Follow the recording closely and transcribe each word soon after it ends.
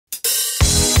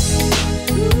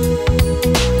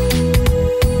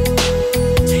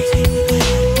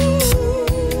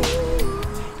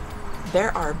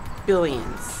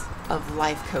billions of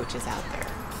life coaches out there.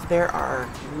 There are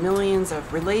millions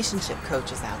of relationship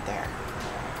coaches out there.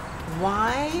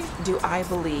 Why do I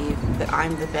believe that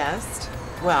I'm the best?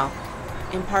 Well,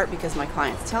 in part because my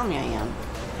clients tell me I am,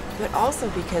 but also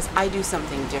because I do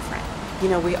something different. You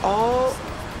know, we all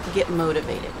get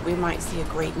motivated. We might see a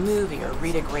great movie or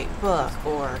read a great book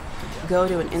or go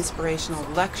to an inspirational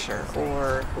lecture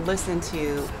or listen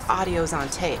to audios on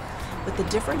tape. But the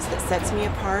difference that sets me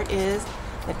apart is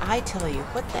that I tell you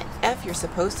what the F you're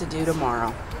supposed to do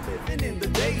tomorrow. Living in the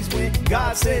days when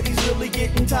God said he's really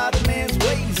getting tired of man's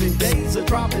ways, and days are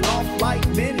dropping off like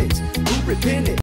minutes. Who repented?